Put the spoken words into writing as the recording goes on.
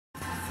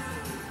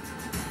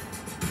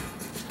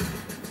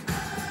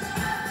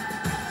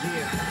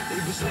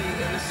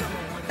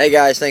Hey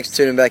guys, thanks for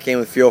tuning back in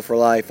with Fuel for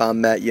Life. I'm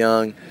Matt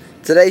Young.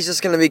 Today's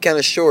just going to be kind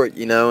of short,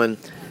 and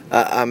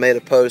I made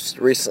a post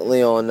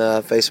recently on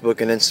Facebook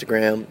and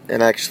Instagram,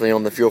 and actually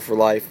on the Fuel for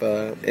Life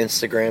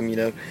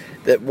Instagram,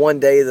 that one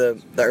day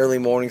the early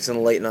mornings and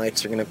the late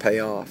nights are going to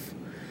pay off.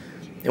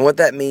 And what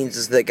that means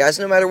is that, guys,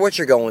 no matter what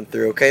you're going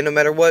through, okay, no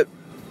matter what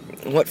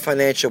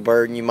financial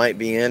burden you might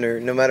be in, or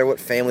no matter what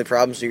family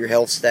problems or your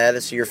health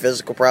status or your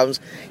physical problems,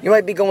 you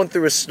might be going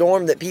through a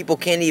storm that people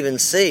can't even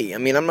see. I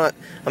mean, I'm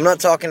not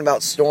talking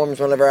about storms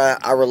whenever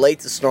I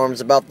relate to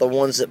storms about the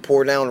ones that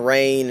pour down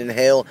rain and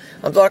hail.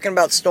 I'm talking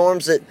about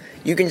storms that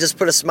you can just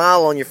put a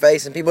smile on your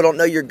face and people don't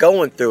know you're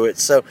going through it.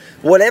 So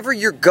whatever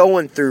you're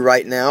going through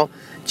right now,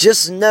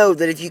 just know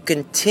that if you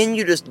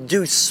continue to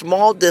do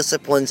small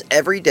disciplines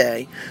every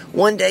day,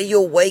 one day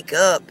you'll wake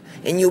up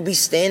and you'll be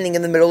standing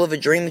in the middle of a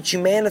dream that you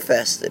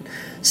manifested.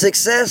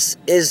 Success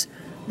is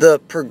the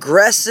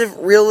progressive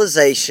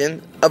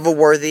realization of a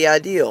worthy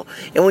ideal.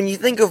 And when you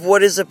think of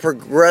what is a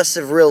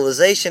progressive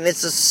realization,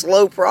 it's a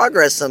slow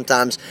progress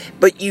sometimes,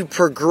 but you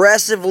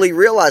progressively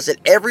realize that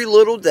every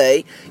little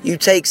day you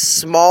take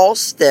small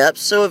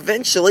steps, so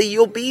eventually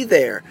you'll be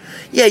there.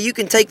 Yeah, you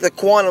can take the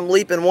quantum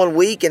leap in 1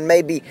 week and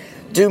maybe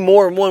do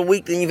more in 1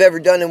 week than you've ever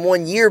done in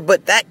 1 year,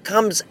 but that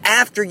comes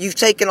after you've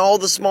taken all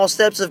the small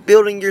steps of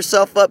building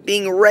yourself up,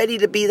 being ready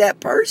to be that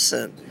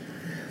person.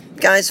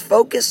 Guys,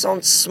 focus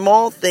on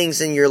small things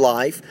in your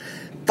life.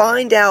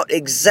 Find out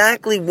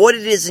exactly what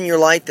it is in your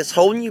life that's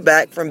holding you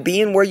back from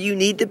being where you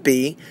need to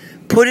be.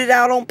 Put it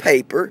out on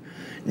paper.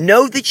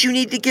 Know that you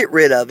need to get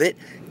rid of it.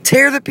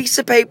 Tear the piece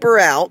of paper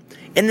out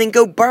and then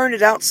go burn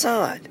it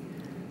outside.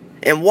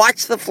 And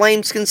watch the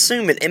flames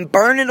consume it and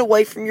burn it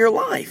away from your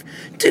life.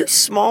 Do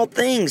small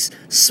things,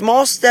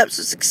 small steps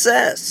of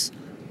success.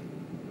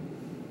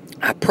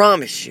 I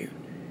promise you,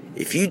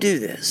 if you do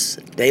this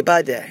day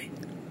by day,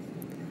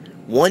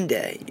 one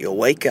day you'll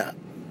wake up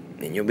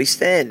and you'll be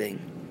standing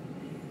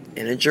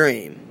in a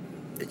dream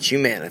that you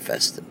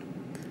manifested.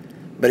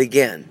 But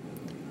again,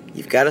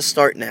 you've got to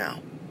start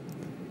now.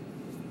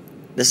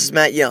 This is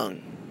Matt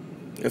Young,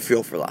 of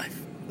Fuel for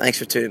Life. Thanks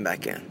for tuning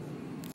back in.